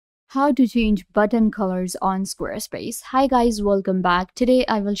How to change button colors on Squarespace. Hi guys, welcome back. Today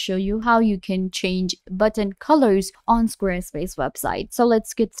I will show you how you can change button colors on Squarespace website. So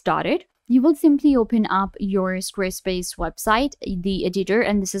let's get started. You will simply open up your Squarespace website, the editor,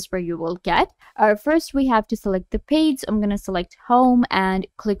 and this is where you will get. First, we have to select the page. I'm going to select home and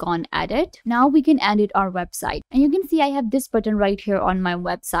click on edit. Now we can edit our website. And you can see I have this button right here on my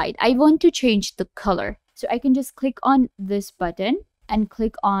website. I want to change the color. So I can just click on this button and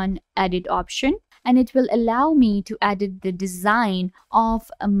click on edit option, and it will allow me to edit the design of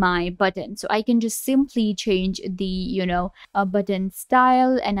my button. So I can just simply change the button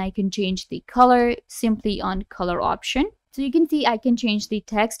style, and I can change the color simply on color option. So you can see I can change the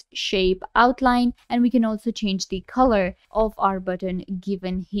text, shape, outline, and we can also change the color of our button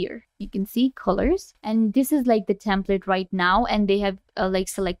given here. You can see colors, and this is like the template right now, and they have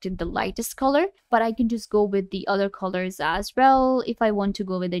selected the lightest color, but I can just go with the other colors as well. If I want to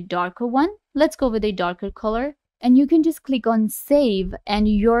go with a darker one, let's go with a darker color. And you can just click on save and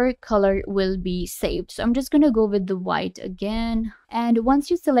your color will be saved. So I'm just going to go with the white again. And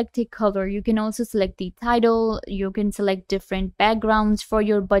once you select a color, you can also select the title. You can select different backgrounds for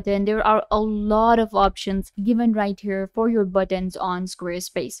your button. There are a lot of options given right here for your buttons on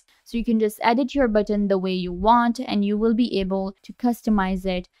Squarespace. So you can just edit your button the way you want, and you will be able to customize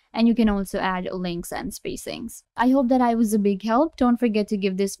it. And you can also add links and spacings. I hope that I was a big help. Don't forget to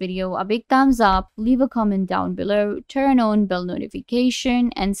give this video a big thumbs up, leave a comment down below, turn on bell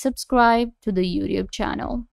notification, and subscribe to the YouTube channel.